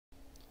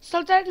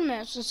Salutare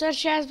lume, sunt Sowrce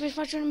și azi voi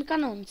face un mic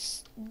anunț.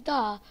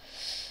 Da,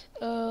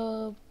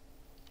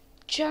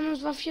 ce anunț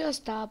va fi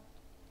ăsta?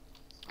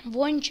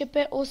 Voi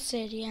începe o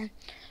serie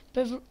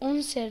pe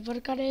un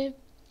server care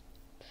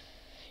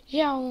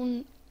e a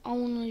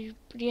unui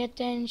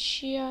prieten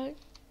și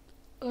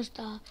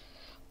ăsta.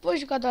 Voi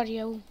juca doar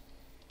eu.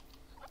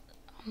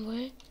 Am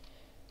voie?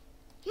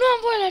 Nu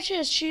am voie la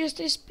acest și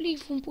este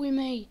spliff în pui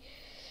mei.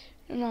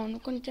 Nu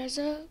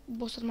contează,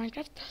 boss-ul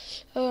Minecraft.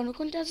 Nu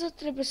contează,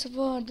 trebuie să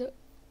văd.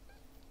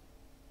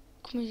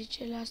 Cum îi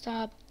zice la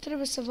asta?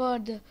 Trebuie să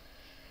văd.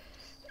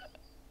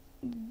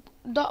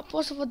 Da,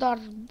 pot să văd doar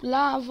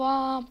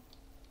lava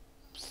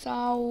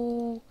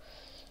sau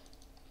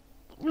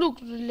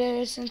lucrurile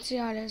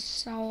esențiale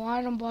sau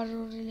iron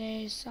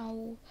bar-urile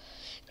sau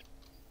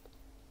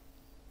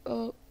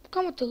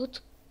cam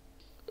atât.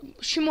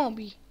 Și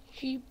mobii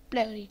și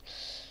playerii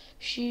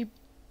și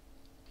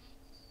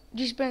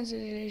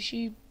dispenserele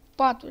și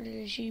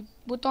paturile și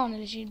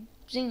butoanele și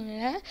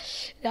zingurile,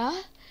 da?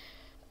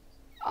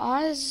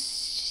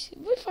 Azi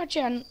voi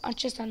face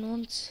acest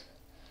anunț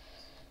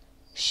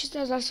și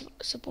stați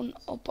să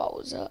pun o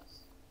pauză.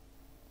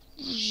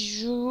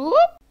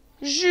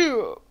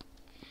 Jup.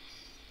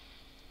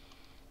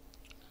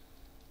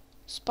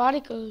 Spare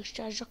că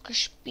ăștia joacă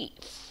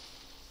șpif.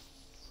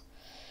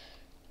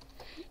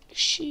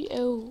 Și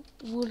eu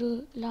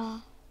vor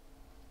la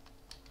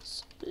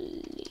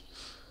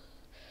spliff.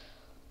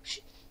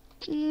 Și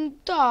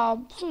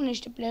da, sunt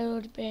niște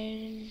playeri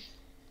pe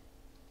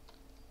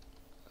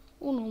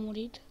unul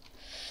murit.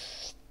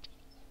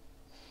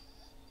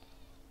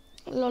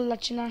 Lol, la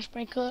ce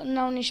nașpa, că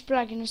n-au nici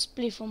plugin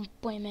spliff în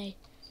pui mei.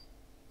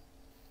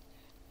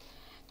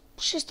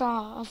 Și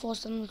ăsta a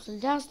fost anunțul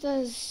de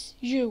astăzi.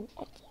 Eu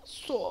am fost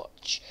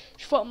Sowrce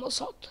și v-am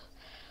lăsat.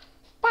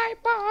 Bye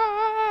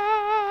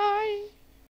bye!